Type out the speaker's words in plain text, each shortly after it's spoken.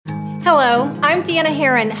Hello, I'm Deanna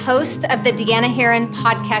Herron, host of the Deanna Herron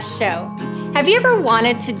podcast show. Have you ever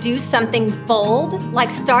wanted to do something bold, like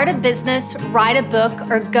start a business, write a book,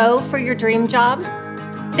 or go for your dream job?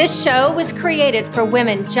 This show was created for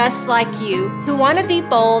women just like you who want to be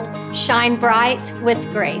bold, shine bright with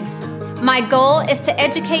grace. My goal is to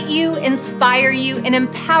educate you, inspire you, and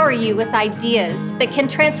empower you with ideas that can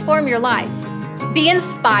transform your life. Be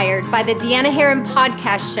inspired by the Deanna Herron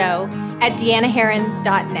podcast show at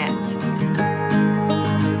deannaherron.net.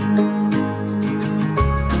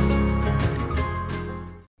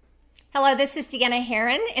 Hello, this is Deanna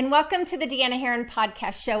Herron, and welcome to the Deanna Herron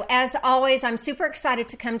podcast show. As always, I'm super excited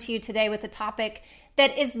to come to you today with a topic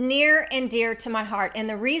that is near and dear to my heart. And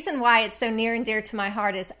the reason why it's so near and dear to my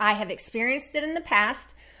heart is I have experienced it in the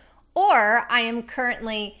past, or I am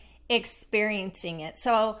currently experiencing it.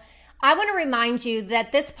 So I want to remind you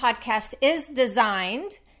that this podcast is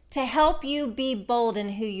designed to help you be bold in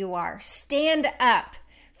who you are. Stand up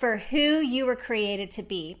for who you were created to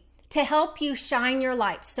be, to help you shine your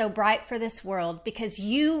light so bright for this world, because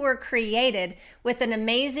you were created with an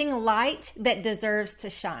amazing light that deserves to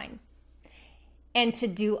shine. And to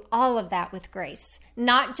do all of that with grace,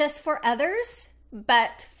 not just for others,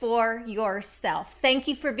 but for yourself. Thank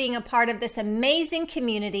you for being a part of this amazing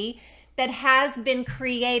community that has been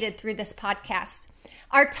created through this podcast.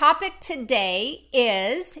 Our topic today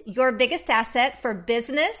is your biggest asset for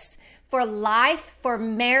business, for life, for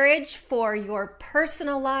marriage, for your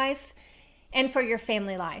personal life, and for your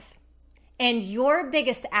family life. And your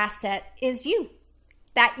biggest asset is you.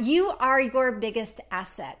 That you are your biggest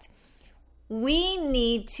asset. We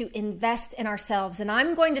need to invest in ourselves. And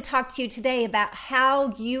I'm going to talk to you today about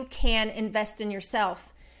how you can invest in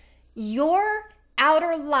yourself. Your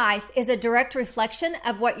outer life is a direct reflection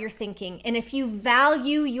of what you're thinking. And if you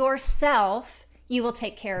value yourself, you will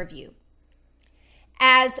take care of you.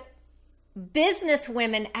 As business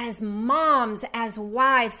women, as moms, as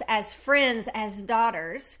wives, as friends, as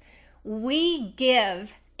daughters, we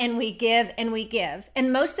give and we give and we give.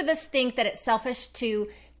 And most of us think that it's selfish to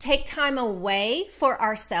take time away for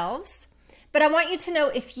ourselves. But I want you to know,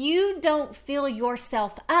 if you don't fill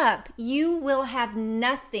yourself up, you will have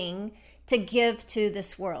nothing to give to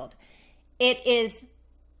this world. It is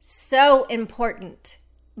so important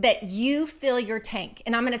that you fill your tank.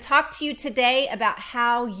 And I'm going to talk to you today about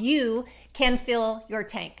how you can fill your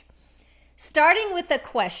tank. Starting with a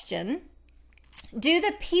question: do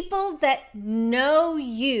the people that know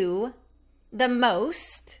you the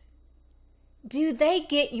most, do they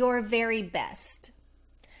get your very best?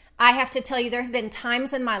 I have to tell you, there have been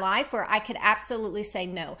times in my life where I could absolutely say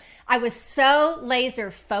no. I was so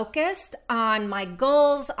laser focused on my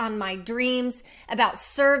goals, on my dreams, about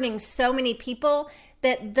serving so many people,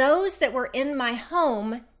 that those that were in my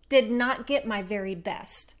home did not get my very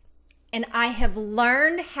best. And I have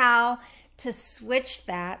learned how to switch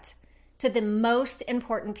that to the most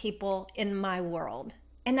important people in my world,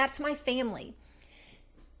 and that's my family.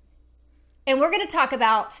 And we're going to talk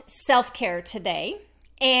about self-care today.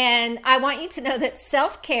 And I want you to know that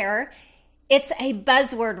self-care, it's a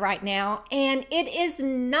buzzword right now, and it is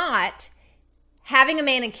not having a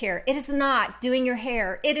manicure. It is not doing your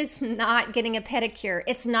hair. It is not getting a pedicure.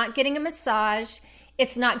 It's not getting a massage.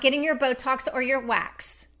 It's not getting your Botox or your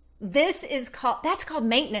wax. That's called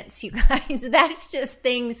maintenance, you guys. That's just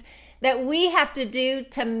things that we have to do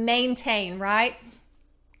to maintain, right?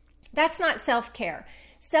 That's not self-care.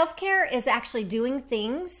 Self-care is actually doing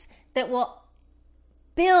things that will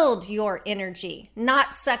build your energy,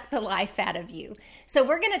 not suck the life out of you. So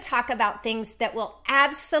we're going to talk about things that will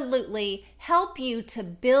absolutely help you to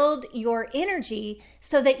build your energy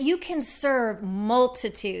so that you can serve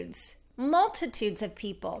multitudes of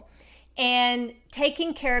people, and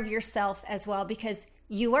taking care of yourself as well, because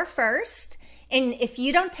you are first. And if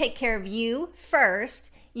you don't take care of you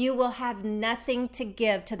first, you will have nothing to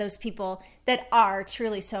give to those people that are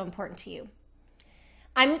truly so important to you.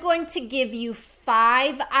 I'm going to give you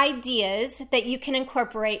 5 ideas that you can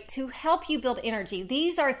incorporate to help you build energy.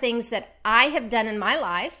 These are things that I have done in my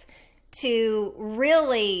life to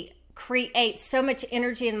really create so much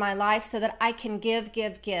energy in my life so that I can give.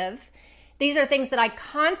 These are things that I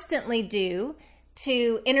constantly do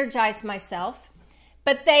to energize myself,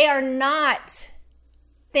 but they are not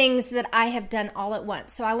things that I have done all at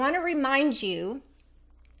once. So I want to remind you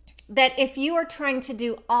that if you are trying to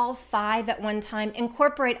do all 5 at one time,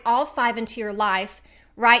 incorporate all 5 into your life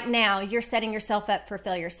right now, you're setting yourself up for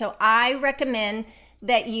failure. So I recommend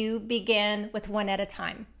that you begin with 1 at a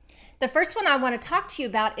time. The first one I want to talk to you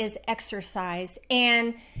about is exercise.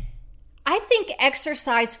 And I think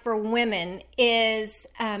exercise for women is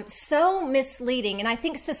so misleading. And I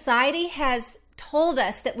think society has told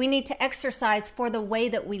us that we need to exercise for the way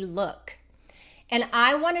that we look. And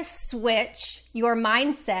I want to switch your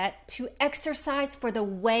mindset to exercise for the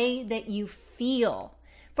way that you feel.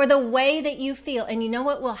 For the way that you feel. And you know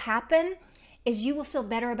what will happen? Is you will feel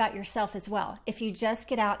better about yourself as well if you just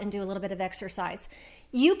get out and do a little bit of exercise.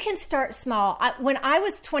 You can start small. When I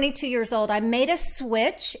was 22 years old, I made a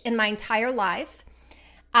switch in my entire life.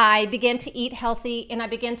 I began to eat healthy and I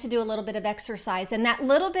began to do a little bit of exercise. And that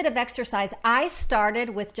little bit of exercise, I started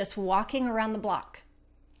with just walking around the block.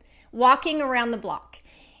 Walking around the block.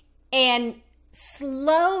 And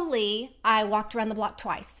slowly, I walked around the block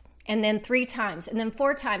twice, and then 3 times, and then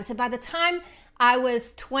 4 times. And by the time I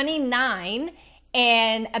was 29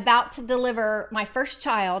 and about to deliver my first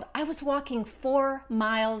child, I was walking 4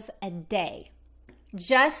 miles a day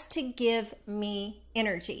just to give me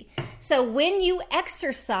energy. So when you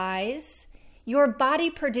exercise, your body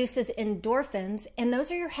produces endorphins, and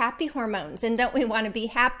those are your happy hormones. And don't we want to be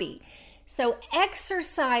happy? So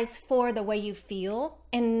exercise for the way you feel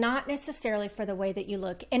and not necessarily for the way that you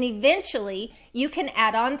look. And eventually you can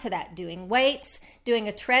add on to that, doing weights, doing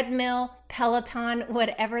a treadmill, Peloton,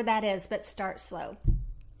 whatever that is, but start slow.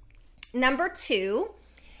 Number 2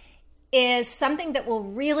 is something that will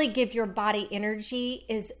really give your body energy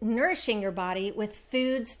is nourishing your body with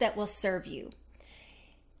foods that will serve you.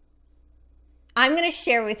 I'm going to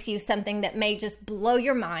share with you something that may just blow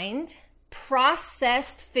your mind.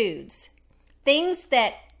 Processed foods. Things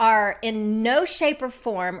that are in no shape or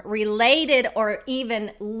form related or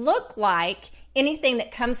even look like anything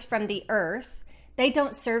that comes from the earth, they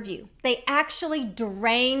don't serve you. They actually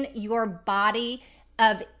drain your body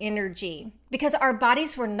of energy because our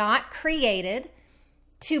bodies were not created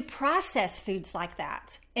to process foods like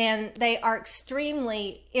that. And they are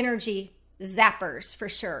extremely energy zappers for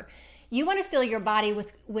sure. You want to fill your body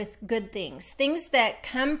with good things that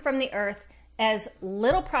come from the earth, as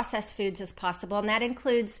little processed foods as possible. And that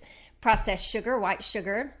includes processed sugar, white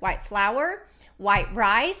flour, white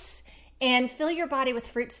rice, and fill your body with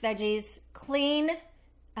fruits, veggies, clean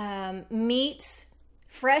meats,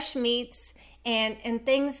 fresh meats, and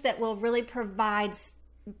things that will really provide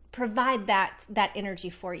that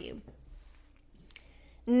energy for you.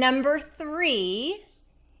 Number 3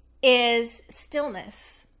 is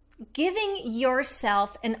stillness. Giving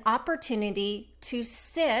yourself an opportunity to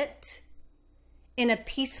sit in a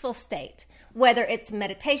peaceful state, whether it's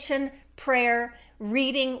meditation, prayer,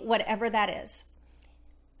 reading, whatever that is.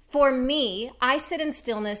 For me, I sit in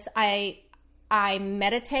stillness, I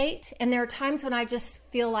meditate, and there are times when I just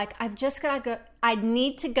feel like I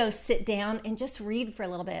need to go sit down and just read for a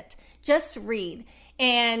little bit. Just read.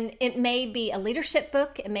 And it may be a leadership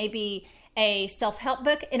book, it may be a self-help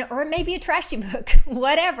book, or it may be a trashy book,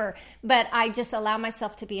 whatever. But I just allow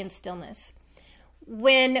myself to be in stillness.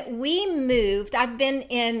 When we moved, I've been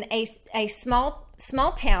in a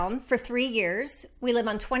small town for 3 years. We live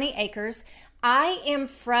on 20 acres. I am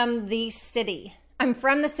from the city. I'm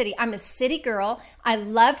from the city. I'm a city girl. I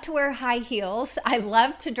love to wear high heels. I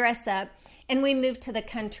love to dress up. And we moved to the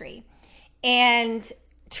country. And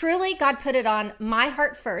truly, God put it on my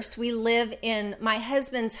heart first. We live in my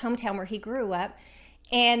husband's hometown where he grew up.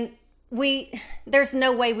 And there's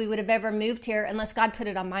no way we would have ever moved here unless God put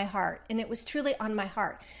it on my heart. And it was truly on my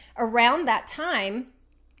heart. Around that time,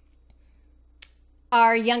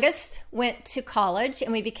 our youngest went to college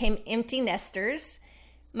and we became empty nesters.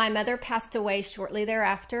 My mother passed away shortly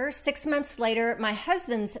thereafter. 6 months later, my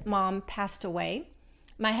husband's mom passed away.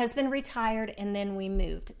 My husband retired and then we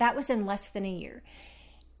moved. That was in less than a year.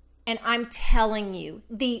 And I'm telling you,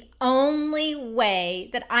 the only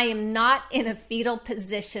way that I am not in a fetal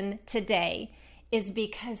position today is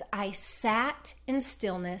because I sat in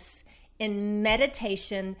stillness, in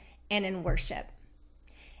meditation, and in worship.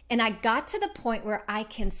 And I got to the point where I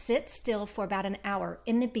can sit still for about an hour.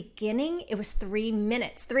 In the beginning, it was 3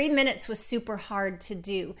 minutes. 3 minutes was super hard to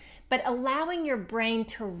do. But allowing your brain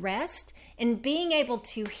to rest and being able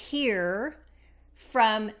to hear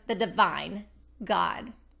from the divine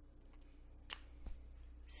God.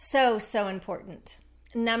 So important.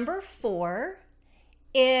 Number 4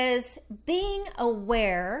 is being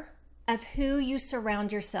aware of who you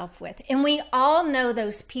surround yourself with. And we all know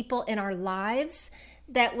those people in our lives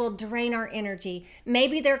that will drain our energy.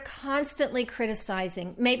 Maybe they're constantly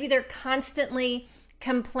criticizing. Maybe they're constantly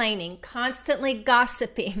complaining, constantly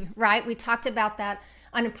gossiping, right? We talked about that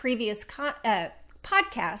on a previous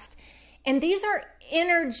podcast. And these are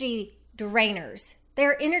energy drainers.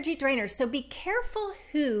 They're energy drainers. So be careful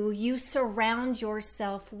who you surround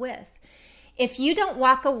yourself with. If you don't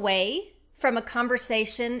walk away from a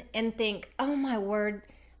conversation and think, oh my word,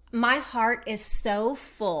 my heart is so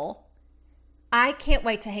full, I can't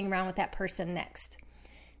wait to hang around with that person next,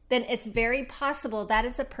 then it's very possible that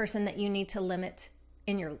is a person that you need to limit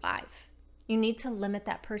in your life. You need to limit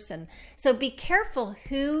that person. So be careful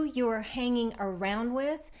who you're hanging around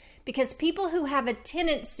with, because people who have a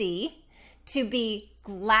tendency to be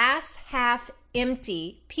glass half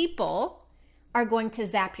empty people are going to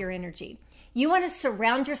zap your energy. You want to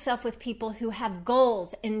surround yourself with people who have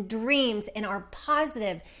goals and dreams and are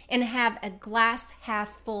positive and have a glass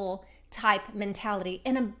half full type mentality,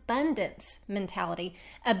 an abundance mentality.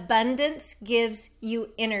 Abundance gives you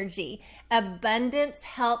energy. Abundance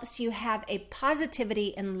helps you have a positivity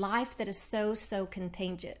in life that is so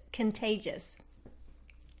contagious.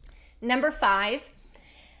 Number 5,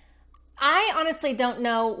 I honestly don't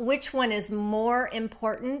know which one is more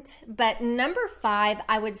important, but number 5,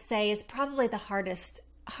 I would say, is probably the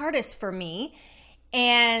hardest for me.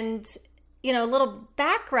 And a little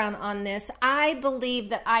background on this, I believe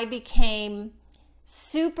that I became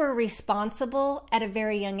super responsible at a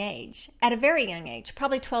very young age,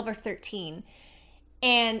 probably 12 or 13.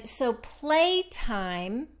 And so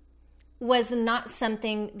playtime was not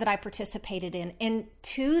something that I participated in. And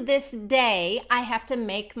to this day, I have to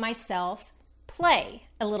make myself play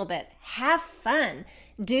a little bit, have fun,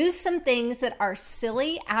 do some things that are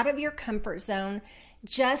silly, out of your comfort zone,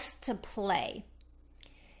 just to play.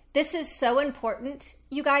 This is so important,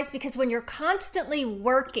 you guys, because when you're constantly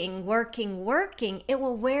working, it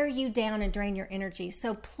will wear you down and drain your energy.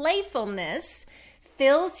 So playfulness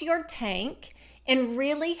fills your tank and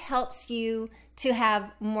really helps you to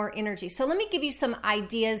have more energy. So let me give you some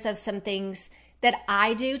ideas of some things that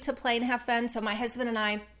I do to play and have fun. So my husband and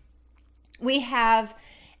I, we have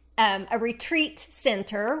a retreat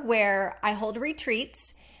center where I hold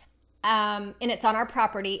retreats. And it's on our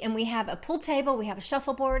property, and we have a pool table, we have a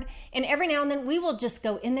shuffleboard, and every now and then we will just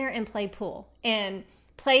go in there and play pool and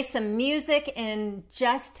play some music and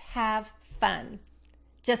just have fun.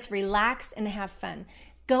 Just relax and have fun.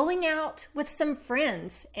 Going out with some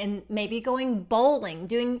friends and maybe going bowling,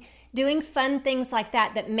 doing fun things like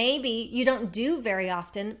that maybe you don't do very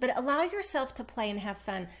often, but allow yourself to play and have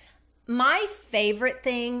fun. My favorite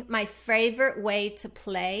way to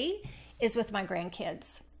play is with my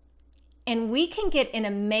grandkids. And we can get in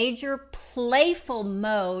a major playful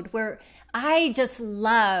mode where I just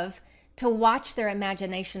love to watch their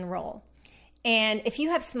imagination roll. And if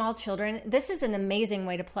you have small children, this is an amazing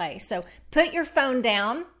way to play. So put your phone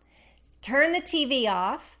down, turn the TV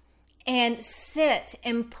off, and sit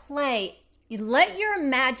and play. Let your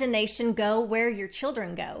imagination go where your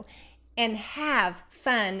children go and have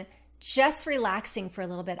fun, just relaxing for a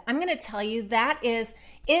little bit. I'm going to tell you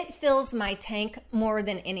it fills my tank more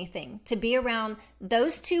than anything to be around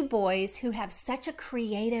those two boys who have such a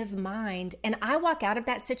creative mind. And I walk out of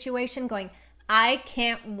that situation going, I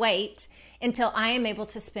can't wait until I am able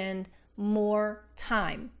to spend more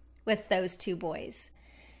time with those two boys.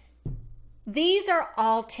 These are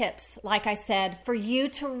all tips, like I said, for you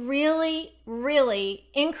to really, really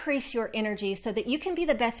increase your energy so that you can be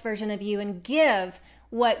the best version of you and give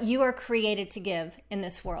what you are created to give in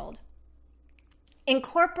this world.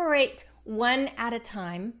 Incorporate one at a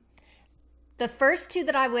time. The first two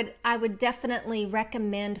that I would definitely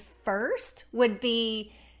recommend first would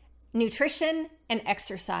be nutrition and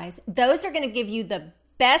exercise. Those are going to give you the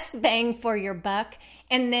best bang for your buck,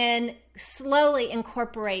 and then slowly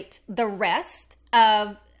incorporate the rest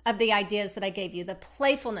of the ideas that I gave you. The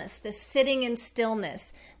playfulness, the sitting in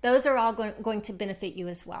stillness, those are all going to benefit you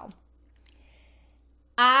as well.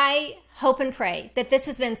 I hope and pray that this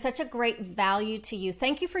has been such a great value to you.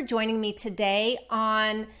 Thank you for joining me today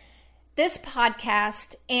on this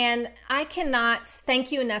podcast. And I cannot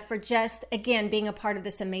thank you enough for just, again, being a part of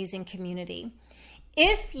this amazing community.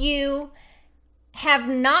 If you have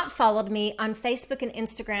not followed me on Facebook and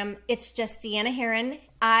Instagram, it's just Deanna Herron.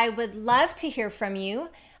 I would love to hear from you.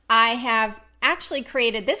 I have actually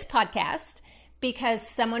created this podcast because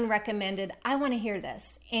someone recommended, I want to hear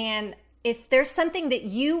this. And if there's something that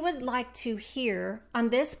you would like to hear on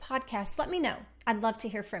this podcast, let me know. I'd love to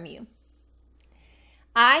hear from you.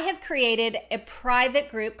 I have created a private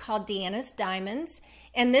group called Deanna's Diamonds,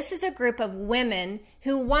 and this is a group of women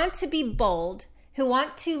who want to be bold, who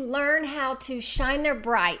want to learn how to shine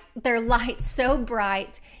their light so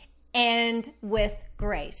bright and with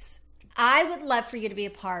grace. I would love for you to be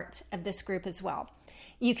a part of this group as well.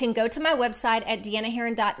 You can go to my website at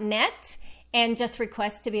deannaherron.net and just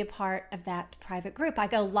request to be a part of that private group. I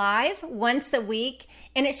go live once a week,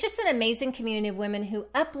 and it's just an amazing community of women who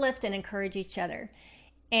uplift and encourage each other.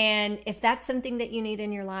 And if that's something that you need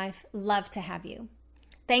in your life, love to have you.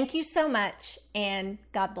 Thank you so much, and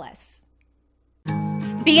God bless.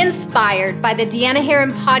 Be inspired by the Deanna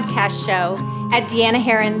Herron podcast show at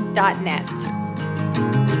deannaherron.net.